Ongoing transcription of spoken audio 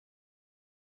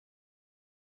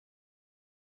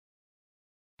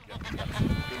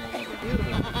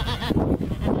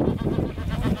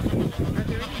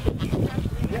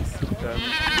Yes.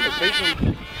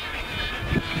 Occasionally.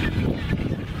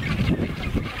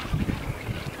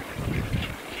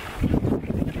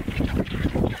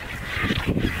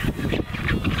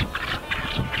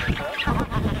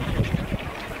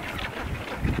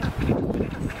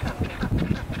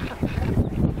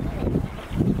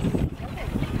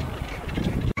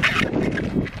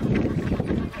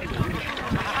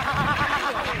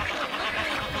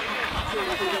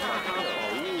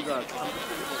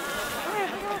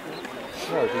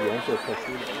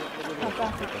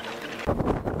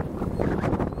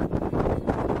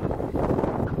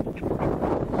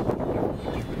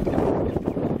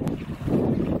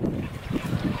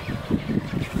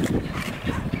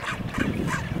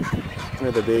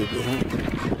 With the baby,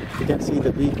 huh? You can see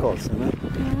the beak also, no?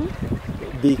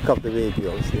 Beak of the baby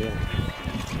also, yeah.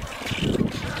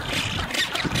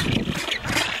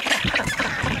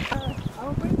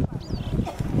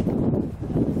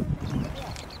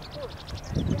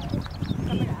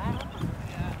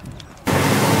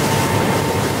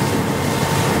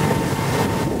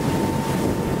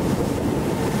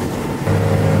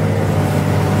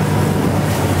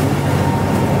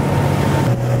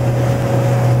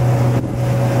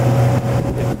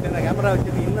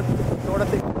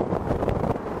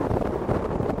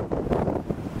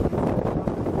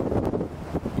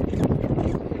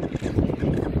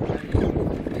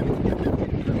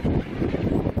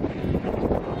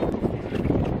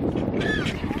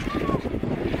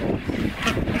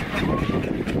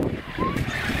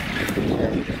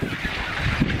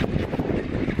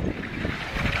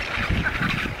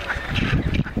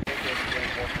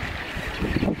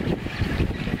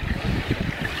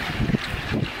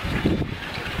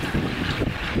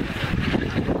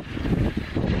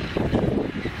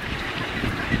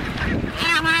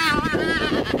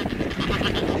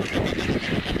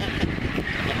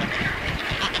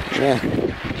 Yeah.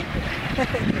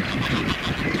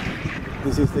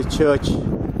 This is the church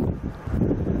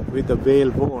with the whale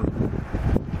bone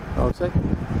outside.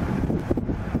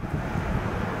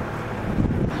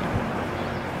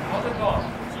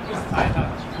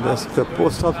 That's the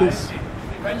post office,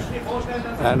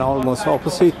 and almost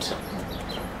opposite,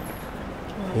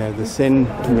 yeah, the St.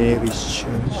 Mary's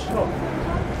Church.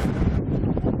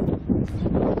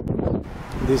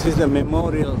 This is the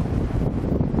memorial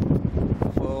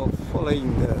for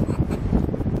following the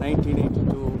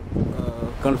 1982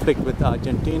 conflict with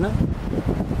Argentina.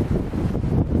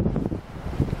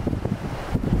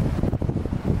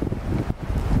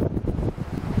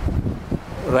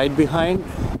 Right behind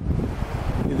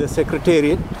is the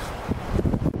Secretariat,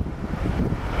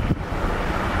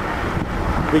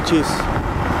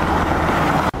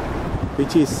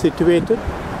 which is situated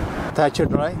Thatcher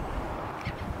Drive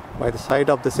by the side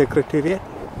of the Secretariat.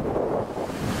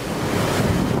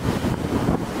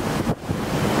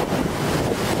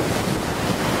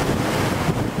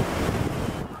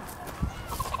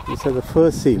 These are the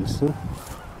fur seals. Huh?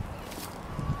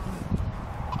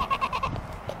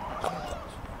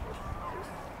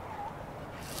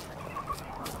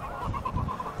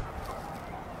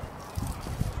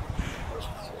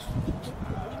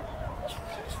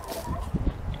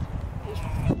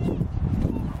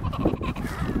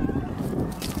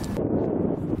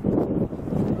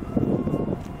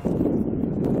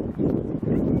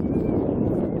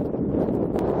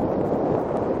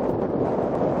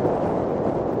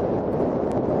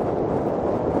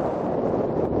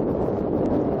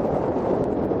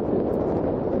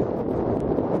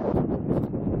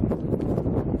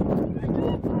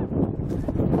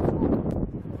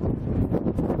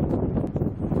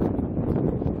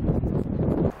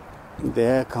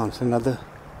 There comes another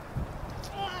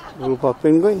group of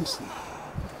penguins.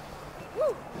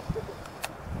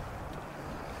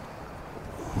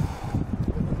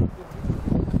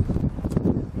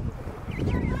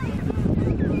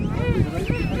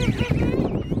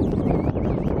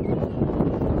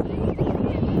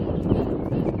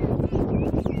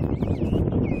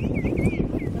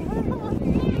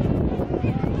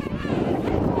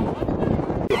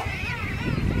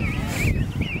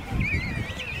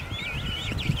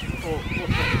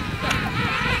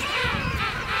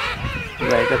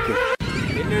 Right, okay.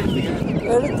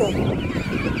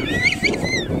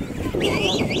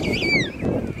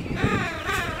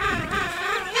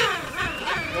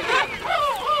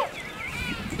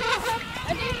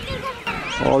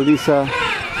 All these are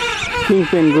king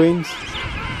penguins.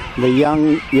 The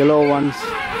young yellow ones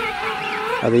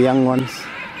are the young ones.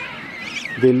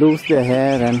 They lose their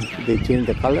hair and they change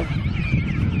the color.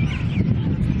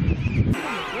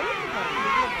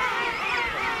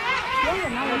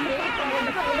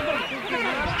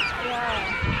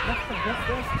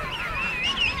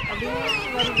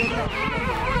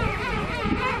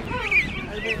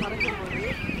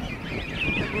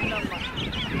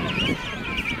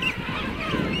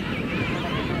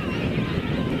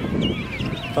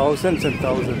 Thousands and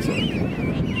thousands of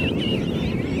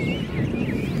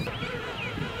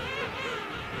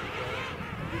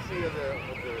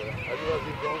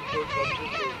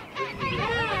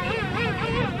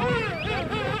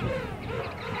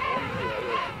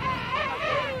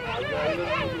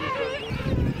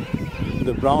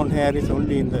the brown hair is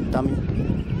only in the tummy.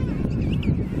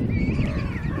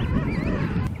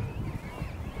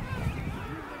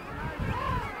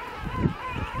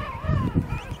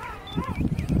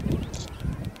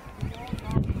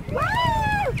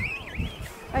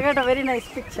 I got a very nice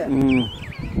picture.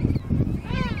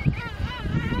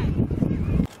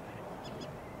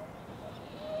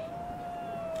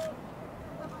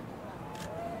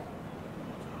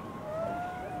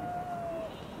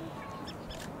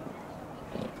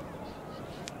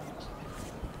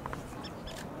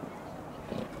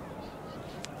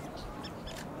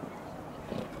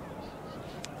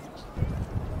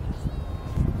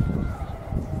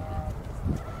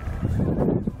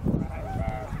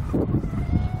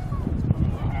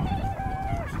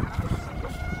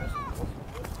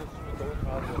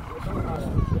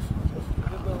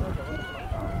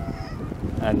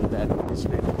 And that is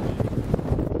it.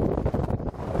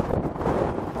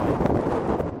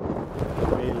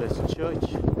 Mayor's Church.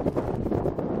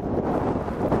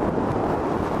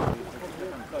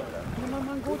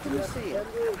 Go to museum.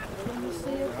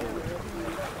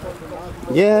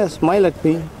 Yeah, smile at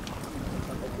me.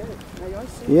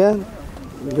 Yeah,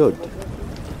 good.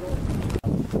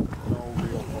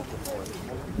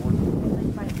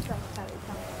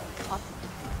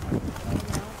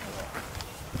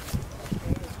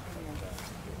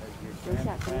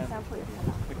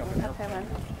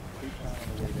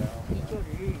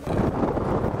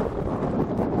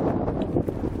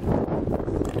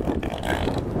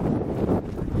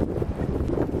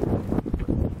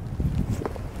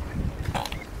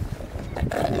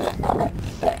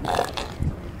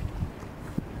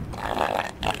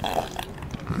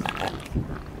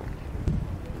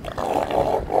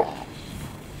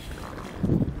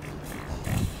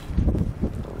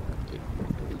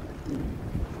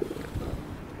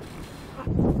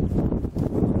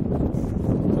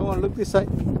 Look this side.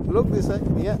 Look this side.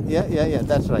 Yeah.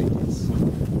 That's right. Yes.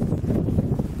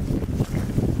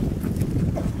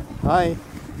 Hi.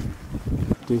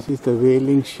 This is the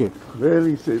whaling ship.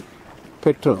 Whaling ship.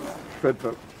 Petrel.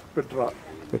 Petra.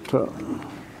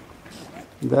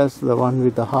 That's the one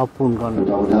with the harpoon gun.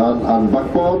 Damen und Herren, am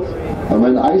Backbord haben wir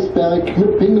einen Eisberg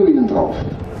mit Pinguinen drauf.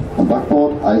 Am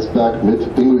Backbord Eisberg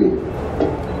mit Pinguinen.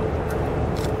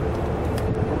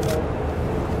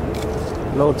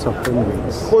 Loads of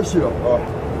penguins. Push you up.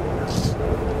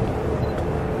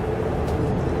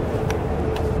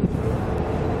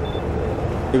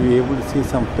 You'll be able to see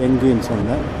some penguins on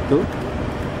that too.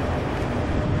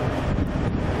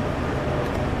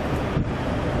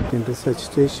 In research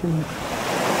station,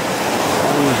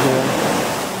 here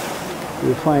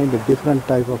you find a different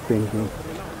type of penguin.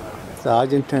 It's the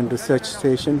Argentine research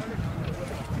station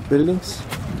buildings.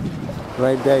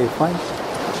 Right there you find.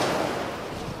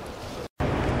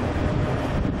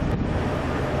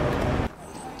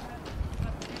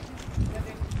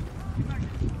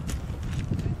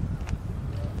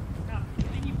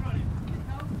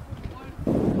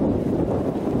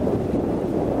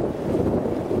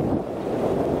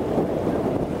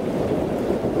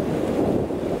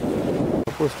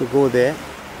 Supposed to go there.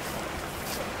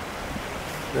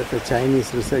 That's a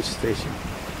Chinese research station.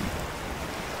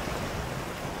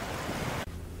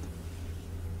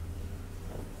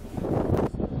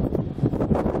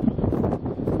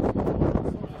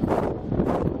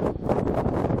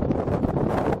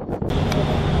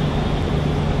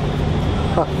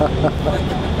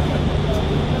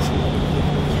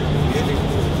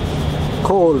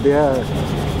 Cold, yeah.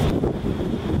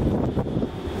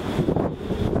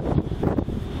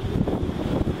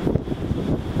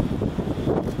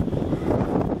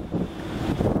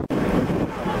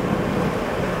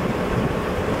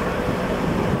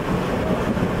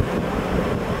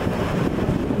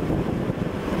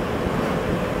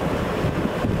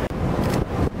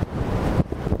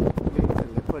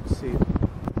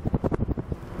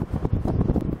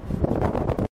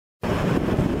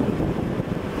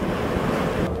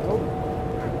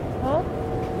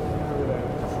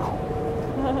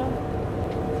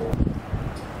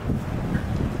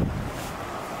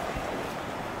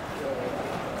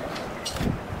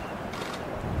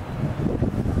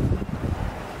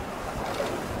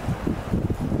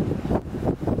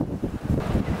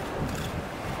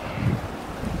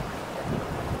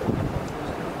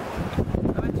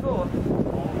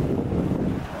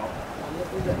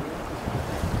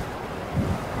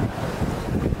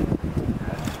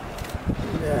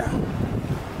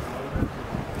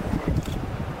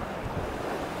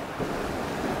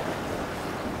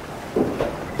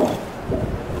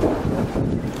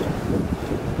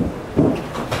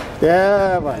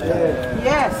 Yeah, but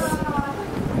Yes.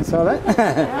 saw that?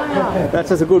 That's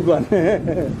just a good one.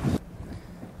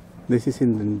 This is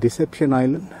in Deception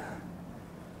Island.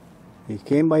 We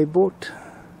came by boat,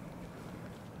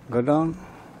 go down.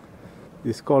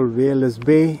 This is called Whalers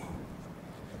Bay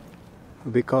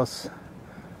because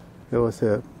there was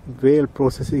a whale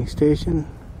processing station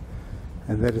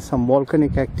and there is some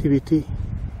volcanic activity,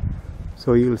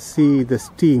 so you'll see the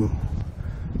steam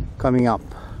coming up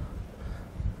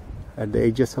at the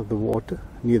edges of the water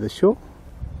near the shore.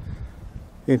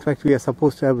 In fact, we are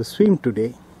supposed to have a swim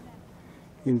today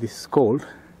in this cold.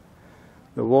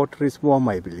 The water is warm,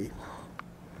 I believe.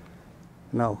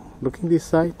 Now, looking this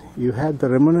side, you have the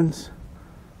remnants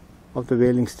of the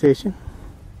whaling station,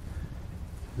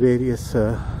 various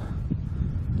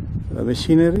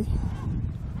machinery,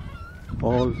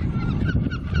 all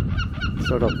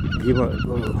sort of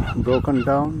broken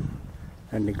down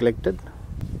and neglected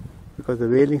because the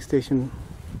whaling station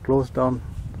closed down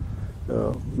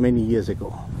many years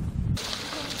ago.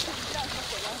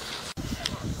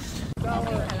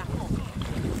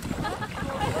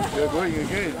 You're going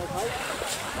again.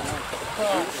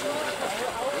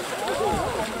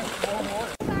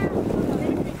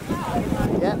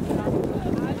 Yeah.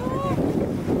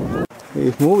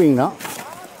 It's moving now.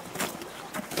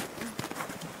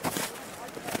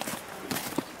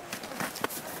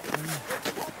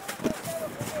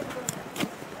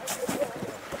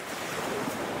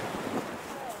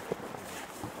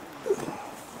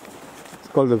 It's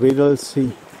called the Weddell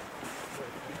seals.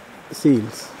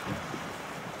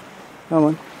 Come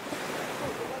on.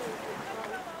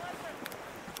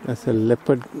 That's a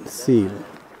leopard seal.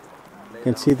 You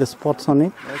can see the spots on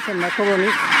it. That's a macaroni.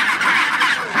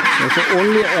 That's the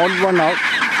only odd one out.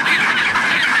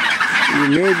 You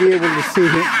may be able to see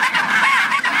him.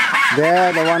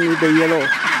 There, the one with the yellow.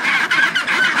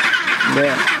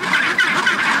 There.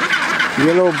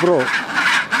 Yellow bro.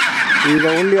 He's the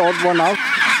only odd one out.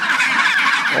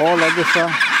 All others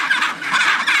are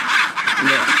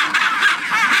there.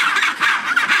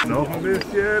 Noch ein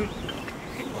bisschen.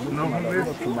 Noch ein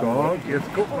bisschen. Komm,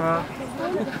 jetzt guck mal.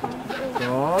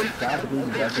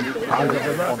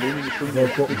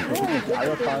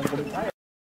 Komm.